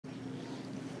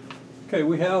Okay,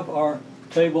 we have our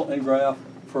table and graph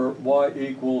for y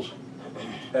equals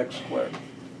x squared.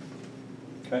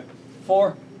 Okay,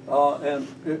 and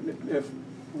if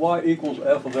y equals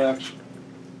f of x,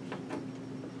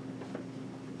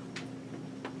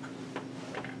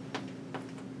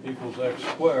 equals x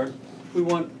squared, we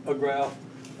want a graph,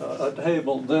 a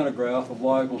table, then a graph of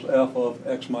y equals f of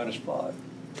x minus 5.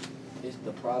 Is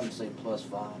the problem say plus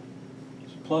 5?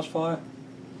 Plus 5?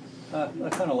 I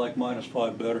kind of like minus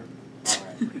 5 better.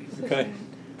 Okay,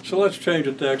 so let's change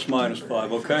it to x minus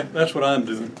 5, okay? That's what I'm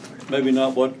doing. Maybe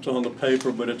not what's on the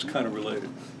paper, but it's kind of related,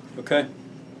 okay?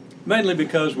 Mainly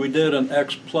because we did an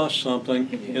x plus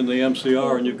something in the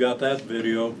MCR, and you've got that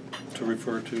video to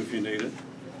refer to if you need it,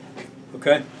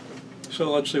 okay? So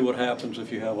let's see what happens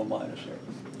if you have a minus here,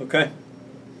 okay?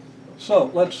 So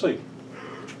let's see.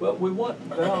 Well, we want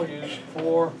values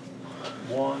for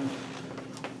 1,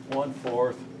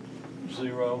 1/4,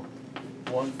 0,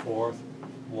 1/4,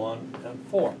 1, and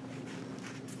 4.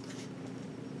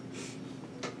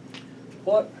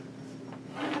 What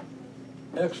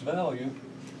x value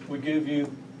would give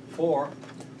you 4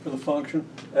 for the function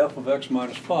f of x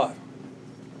minus 5?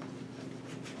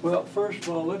 Well, first of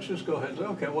all, let's just go ahead and say,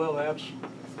 okay, well, that's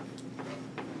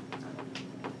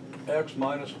x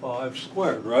minus 5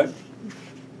 squared, right?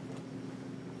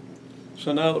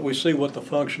 So now that we see what the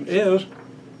function is,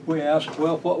 we ask,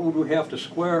 well, what would we have to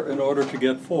square in order to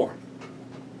get 4?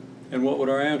 And what would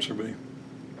our answer be?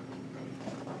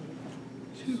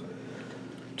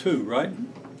 2, right?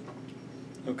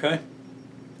 Okay?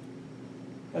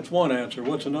 That's one answer.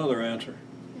 What's another answer?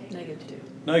 -2.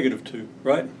 -2,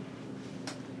 right?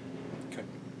 Okay.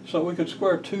 So we could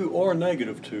square 2 or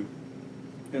 -2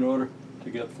 in order to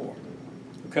get 4.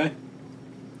 Okay?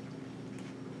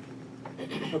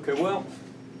 Okay, well,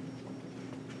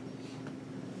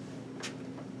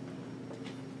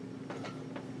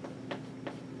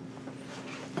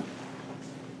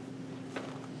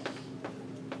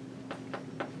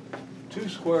 two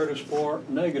squared is 4,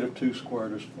 -2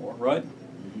 squared is 4, right?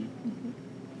 Mm-hmm.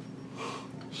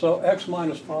 So x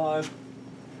minus 5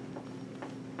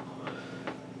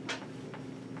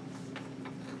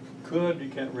 could, you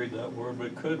can't read that word, but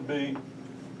it could be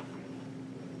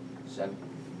 7.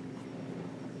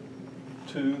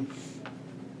 2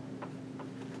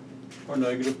 or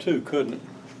 -2, couldn't it?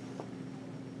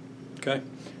 Okay.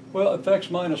 Well, if x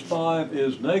minus 5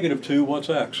 is -2, what's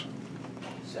x?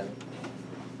 7.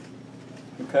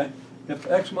 Okay. If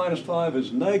x minus 5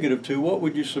 is -2, what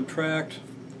would you subtract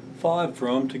 5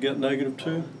 from to get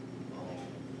 -2?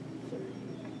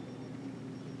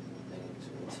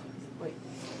 Wait.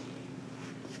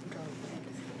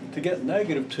 To get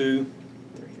 -2,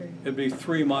 it'd be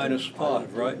 3 minus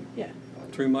 5, right? Yeah.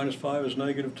 3 minus 5 is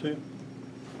 -2.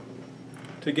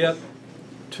 To get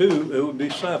 2, it would be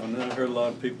 7. And I heard a lot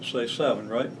of people say 7,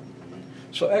 right?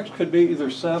 So x could be either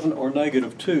 7 or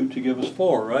 -2 to give us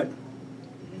 4, right?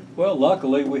 Well,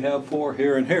 luckily we have 4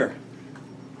 here and here.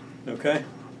 Okay?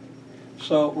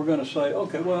 So we're going to say,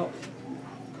 okay, well,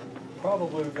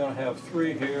 probably we're going to have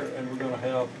 3 here, and we're going to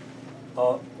have,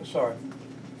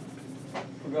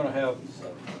 we're going to have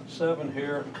 7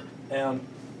 here and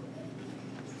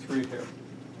 3 here.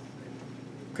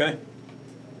 Okay?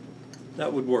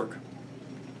 That would work.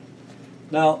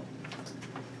 Now,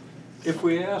 if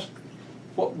we ask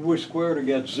what would we square to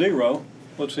get 0,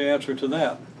 what's the answer to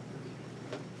that?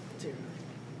 0.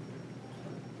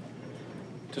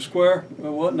 To square,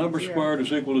 well, what number squared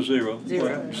is equal to 0? 0.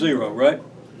 Well, 0, right?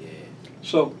 Yeah.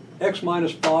 So x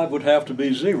minus 5 would have to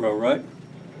be 0, right?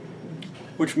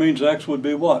 Which means x would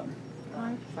be what?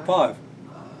 5.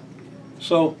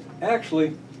 So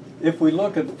actually, if we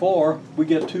look at 4, we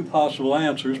get 2 possible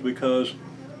answers because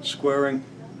squaring,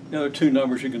 there are 2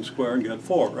 numbers you can square and get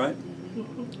 4, right?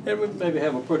 And we maybe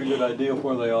have a pretty good idea of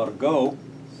where they ought to go,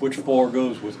 which 4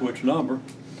 goes with which number.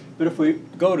 But if we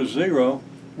go to 0,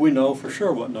 we know for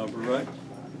sure what number, right?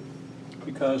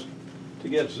 Because to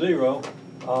get 0,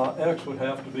 x would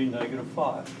have to be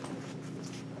 -5.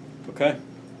 Okay?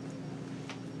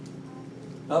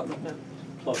 No,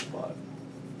 plus 5.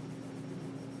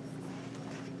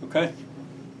 Okay?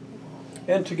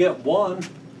 And to get 1,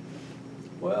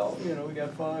 well, you know, we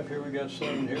got 5 here, we got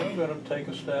 7 here. I'm going to take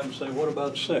a stab and say, what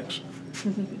about 6?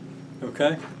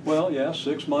 Okay? Well, yeah,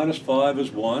 6 minus 5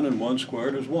 is 1, and 1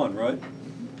 squared is 1, right?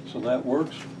 So that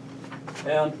works.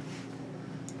 And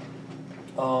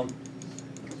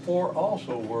 4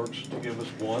 also works to give us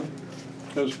 1,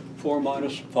 because 4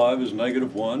 minus 5 is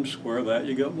 -1. Square that,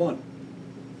 you get 1.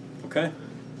 Okay?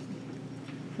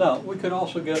 Now, we could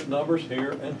also get numbers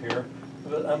here and here,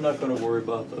 but I'm not going to worry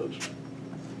about those.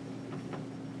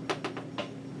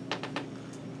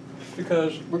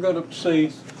 because we're going to see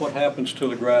what happens to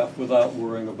the graph without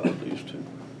worrying about these two.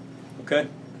 Okay?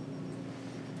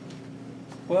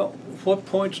 Well, what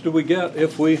points do we get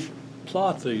if we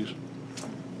plot these?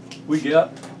 We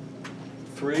get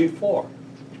 3, 4.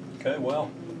 Okay, well,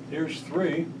 here's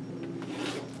 3.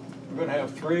 We're going to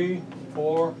have 3,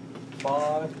 4,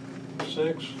 5,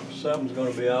 6, 7 is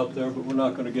going to be out there, but we're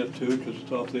not going to get 2 because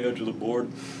it's off the edge of the board.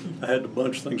 I had to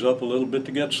bunch things up a little bit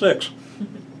to get 6.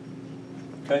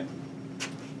 Okay?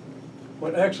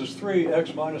 When x is 3,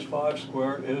 x minus 5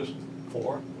 squared is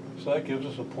 4. So that gives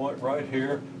us a point right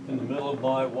here in the middle of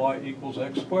my y equals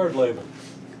x squared label.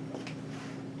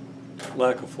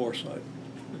 Lack of foresight.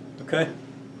 Okay?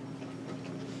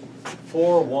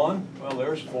 4, 1. Well,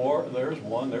 there's 4, there's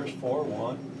 1, there's 4,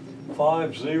 1.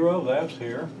 5, 0, that's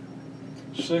here.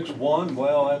 6, 1,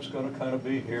 well, that's going to kind of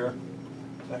be here.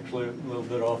 Actually, a little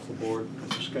bit off the board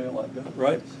with a scale like that,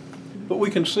 right? But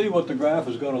we can see what the graph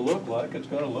is going to look like. It's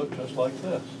going to look just like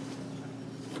this.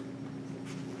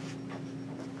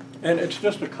 And it's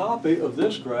just a copy of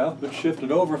this graph, but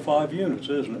shifted over 5 units,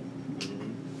 isn't it?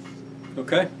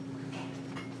 Okay?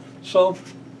 So,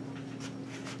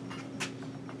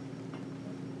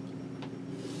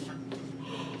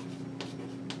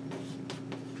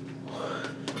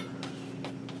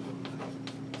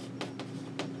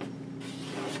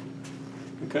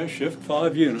 okay, shift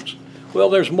 5 units. Well,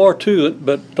 there's more to it,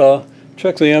 but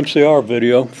check the MCR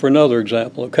video for another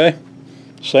example, okay?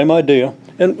 Same idea.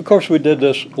 And of course we did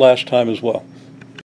this last time as well.